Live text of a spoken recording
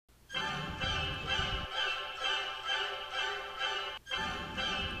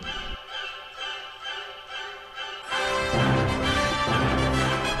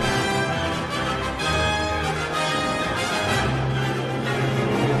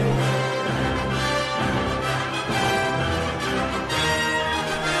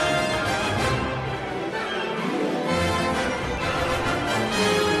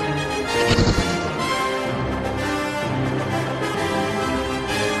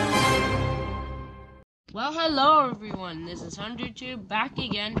Well, hello everyone, this is HunterTube back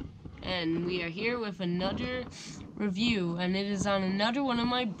again, and we are here with another review, and it is on another one of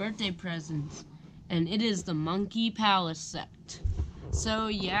my birthday presents, and it is the Monkey Palace set. So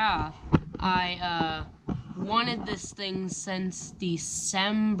yeah, I wanted this thing since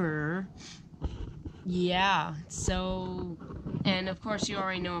December. Yeah, so, and of course you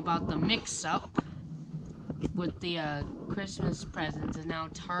already know about the mix-up with the Christmas presents, and now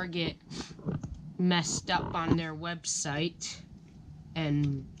Target messed up on their website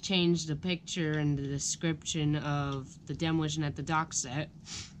and changed the picture and the description of the Demolition at the Dock set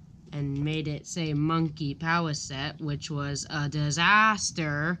and made it say Monkey Palace set, which was a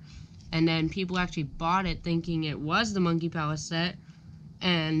disaster. And then people actually bought it thinking it was the Monkey Palace set,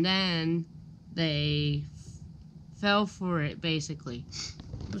 and then they fell for it basically.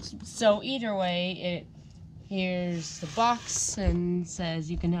 So either way, here's the box and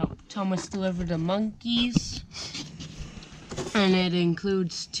says you can help Thomas deliver the monkeys. And it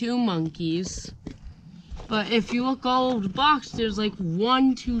includes 2 monkeys. But if you look all over the box, there's like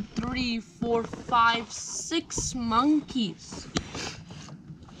 1, 2, 3, 4, 5, 6 monkeys.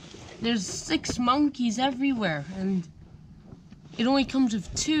 There's 6 monkeys everywhere, and it only comes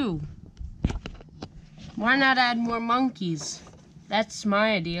with 2. Why not add more monkeys? That's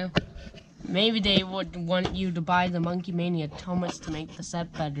my idea. Maybe they would want you to buy the Monkey Mania Thomas to make the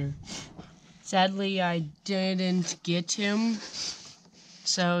set better. Sadly, I didn't get him.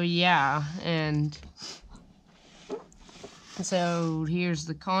 So, yeah. And so, here's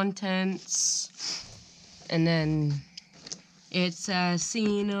the contents. And then it's a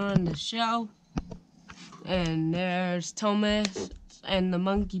scene on the show. And there's Thomas and the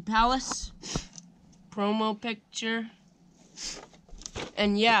Monkey Palace. Promo picture.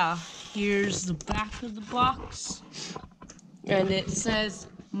 And yeah, here's the back of the box, and it says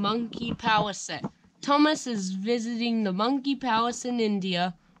Monkey Palace set. Thomas is visiting the Monkey Palace in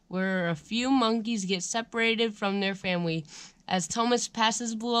India, where a few monkeys get separated from their family. As Thomas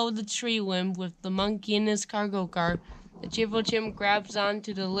passes below the tree limb with the monkey in his cargo car, the cheerful chimp grabs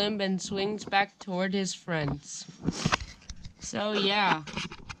onto the limb and swings back toward his friends. So yeah,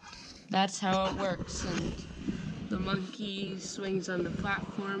 that's how it works. And the monkey swings on the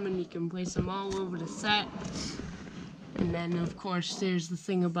platform, and you can place them all over the set. And then, of course, there's the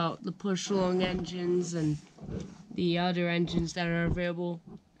thing about the push-along engines and the other engines that are available.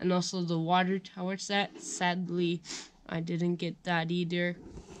 And also the water tower set. Sadly, I didn't get that either.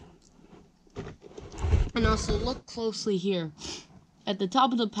 And also, look closely here. At the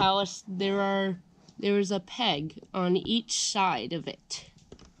top of the palace, there is a peg on each side of it,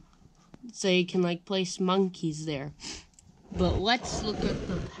 so you can like place monkeys there. But let's look at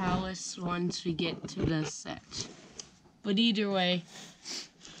the palace once we get to the set. But either way,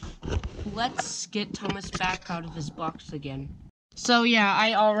 let's get Thomas back out of his box again. So yeah,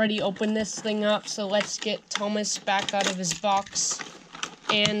 I already opened this thing up, so let's get Thomas back out of his box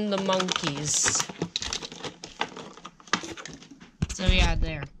and the monkeys. So yeah,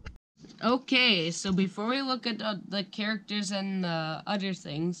 there. Okay, so before we look at the characters and the other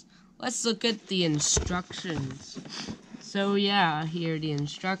things, let's look at the instructions. So yeah, here are the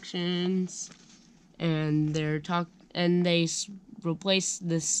instructions, and they replace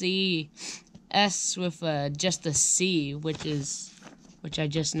the S with just a C, which I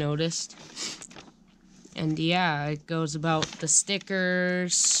just noticed. And yeah, it goes about the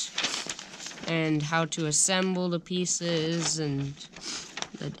stickers and how to assemble the pieces and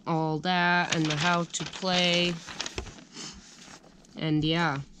all that, and the how to play. And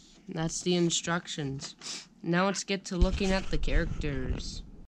yeah, that's the instructions. Now let's get to looking at the characters.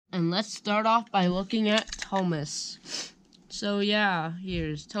 And let's start off by looking at Thomas. So yeah,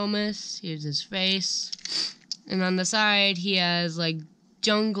 here's Thomas, here's his face. And on the side, he has like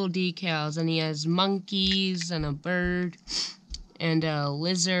jungle decals, and he has monkeys and a bird and a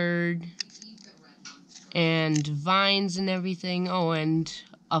lizard and vines and everything. Oh, and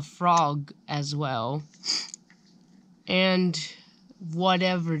a frog as well. And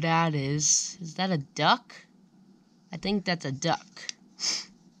whatever that is that a duck? I think that's a duck.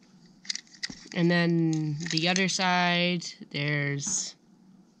 And then the other side, there's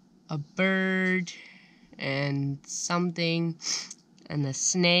a bird and something, and a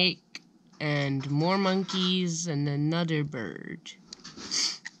snake, and more monkeys, and another bird.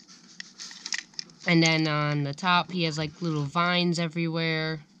 And then on the top, he has like little vines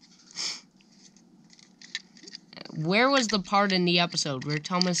everywhere. Where was the part in the episode where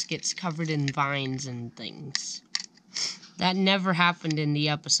Thomas gets covered in vines and things? That never happened in the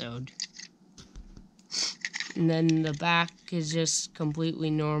episode. And then the back is just completely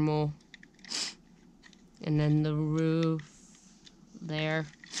normal. And then the roof there.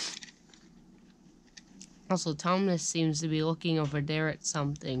 Also, Thomas seems to be looking over there at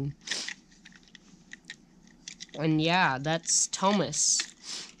something. And yeah, that's Thomas.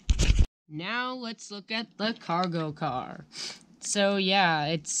 Now let's look at the cargo car. So yeah,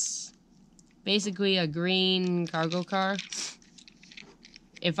 it's basically a green cargo car.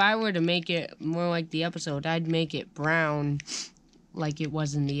 If I were to make it more like the episode, I'd make it brown like it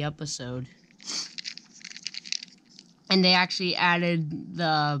was in the episode. And they actually added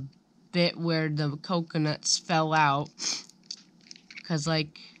the bit where the coconuts fell out. Because,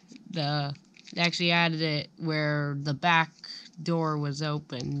 like, they actually added it where the back door was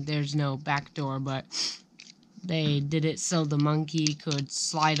open. There's no back door, but they did it so the monkey could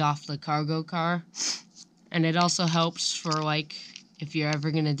slide off the cargo car. And it also helps for, like, if you're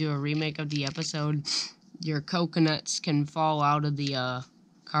ever going to do a remake of the episode, your coconuts can fall out of the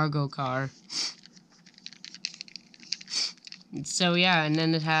cargo car. So yeah, and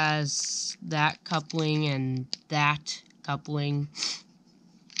then it has that coupling and that coupling.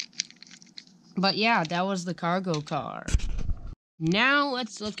 But yeah, that was the cargo car. Now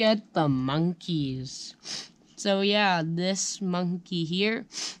let's look at the monkeys. So yeah, this monkey here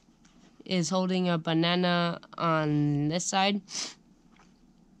is holding a banana on this side.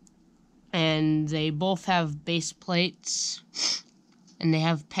 And they both have base plates. And they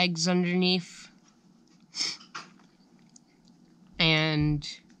have pegs underneath. And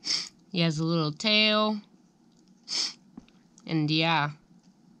he has a little tail. And yeah,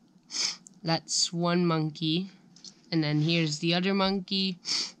 that's one monkey. And then here's the other monkey.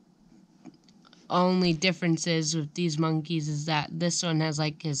 Only differences with these monkeys is that this one has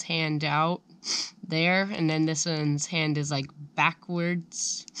like his hand out there. And then this one's hand is like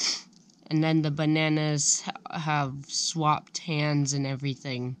backwards. And then the bananas have swapped hands and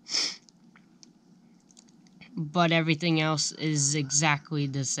everything. But everything else is exactly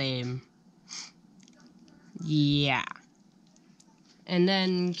the same. Yeah. And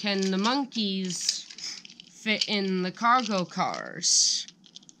then, can the monkeys fit in the cargo cars?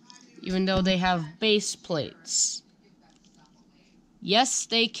 Even though they have base plates. Yes,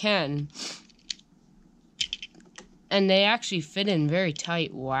 they can. And they actually fit in very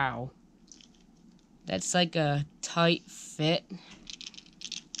tight. Wow. That's like a tight fit.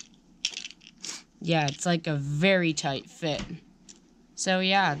 Yeah, it's like a very tight fit. So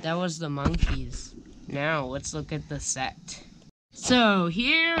yeah, that was the monkeys. Now, let's look at the set. So,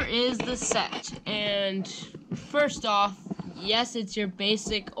 here is the set. And first off, yes, it's your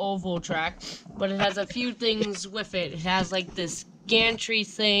basic oval track, but it has a few things with it. It has like this gantry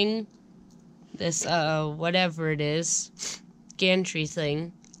thing. This, whatever it is. Gantry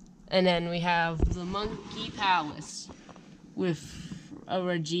thing. And then we have the Monkey Palace with a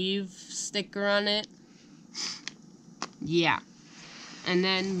Rajiv sticker on it. Yeah. And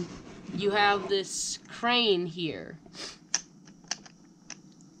then you have this crane here.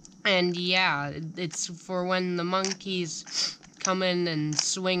 And yeah, it's for when the monkeys come in and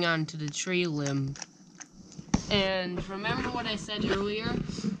swing onto the tree limb. And remember what I said earlier?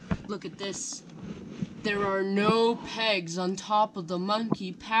 Look at this. There are no pegs on top of the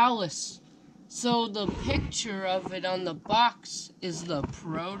Monkey Palace. So the picture of it on the box is the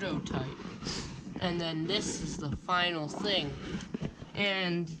prototype. And then this is the final thing.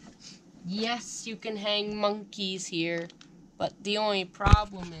 And yes, you can hang monkeys here. But the only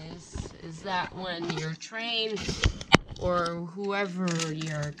problem is that when your train or whoever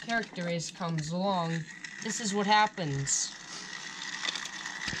your character is comes along, this is what happens.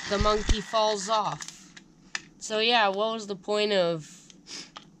 The monkey falls off. So yeah, what was the point of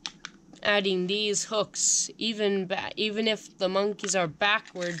adding these hooks? Even if the monkeys are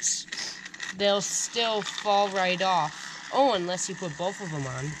backwards, they'll still fall right off. Oh, unless you put both of them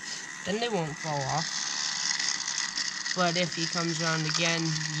on. Then they won't fall off. But if he comes around again,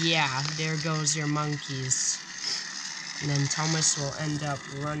 yeah, there goes your monkeys. And then Thomas will end up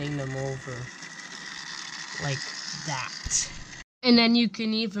running them over. Like that. And then you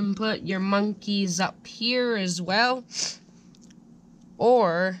can even put your monkeys up here as well.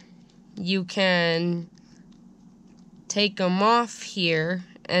 Or you can take them off here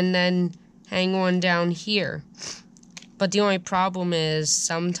and then hang one down here. But the only problem is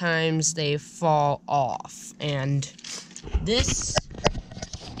sometimes they fall off. And this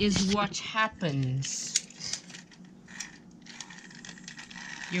is what happens.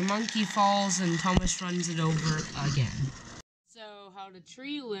 Your monkey falls and Thomas runs it over again. So how the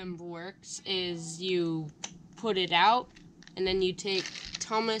tree limb works is you put it out and then you take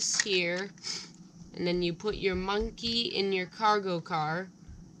Thomas here and then you put your monkey in your cargo car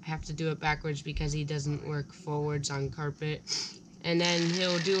I have to do it backwards because he doesn't work forwards on carpet. And then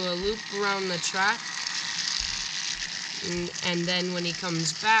he'll do a loop around the track. And then when he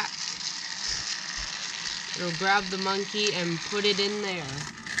comes back, he'll grab the monkey and put it in there.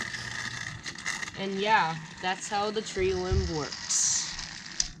 And yeah, that's how the tree limb works.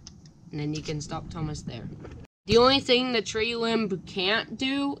 And then you can stop Thomas there. The only thing the tree limb can't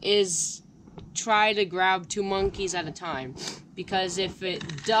do is try to grab 2 monkeys at a time. Because if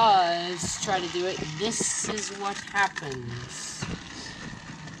it does try to do it, this is what happens.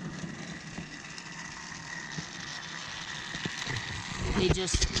 They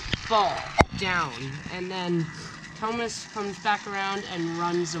just fall down. And then Thomas comes back around and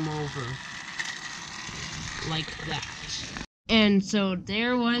runs them over. Like that. And so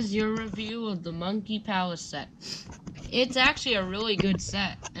there was your review of the Monkey Palace set. It's actually a really good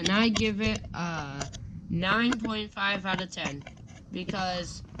set, and I give it a 9.5 out of 10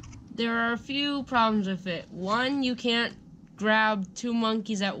 because there are a few problems with it. One, you can't grab 2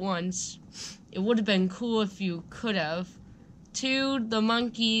 monkeys at once. It would have been cool if you could have. 2, the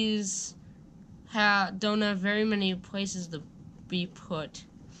monkeys don't have very many places to be put.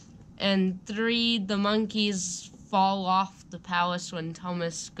 And 3, the monkeys fall off the palace when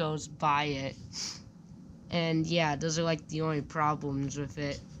Thomas goes by it. And yeah, those are like the only problems with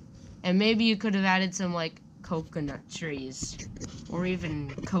it. And maybe you could have added some like coconut trees. Or even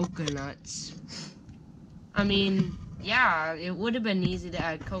coconuts. I mean, yeah, it would have been easy to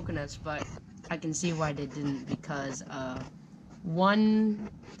add coconuts, but I can see why they didn't because, 1,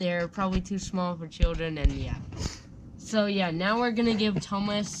 they're probably too small for children, and yeah. So yeah, now we're gonna give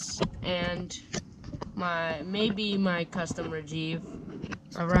Thomas and maybe my custom Rajiv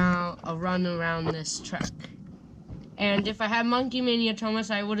a run around this track. And if I had Monkey Mania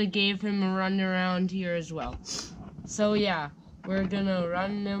Thomas, I would have gave him a run around here as well. So yeah, we're gonna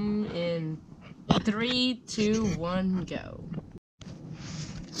run them in 3, 2, 1, go.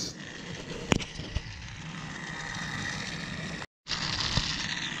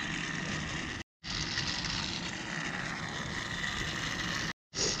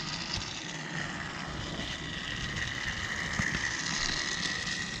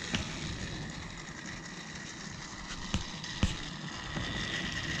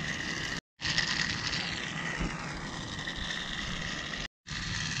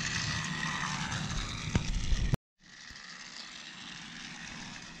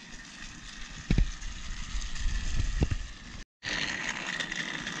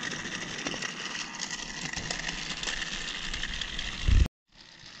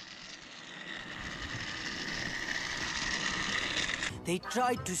 They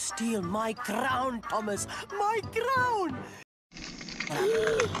tried to steal my crown, Thomas! My crown!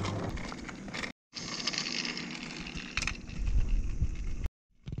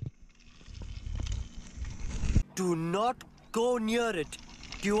 Do not go near it.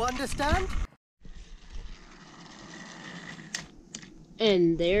 Do you understand?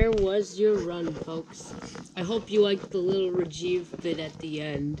 And there was your run, folks. I hope you liked the little Rajiv bit at the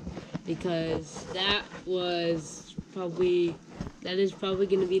end, because that is probably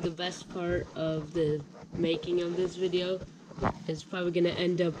going to be the best part of the making of this video. It's probably going to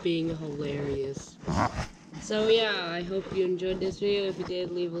end up being hilarious. So yeah, I hope you enjoyed this video. If you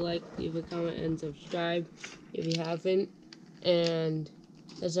did, leave a like, leave a comment, and subscribe if you haven't. And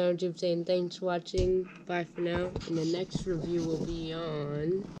that's our YouTube saying thanks for watching. Bye for now. And the next review will be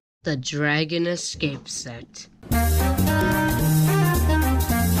on the Dragon Escape set.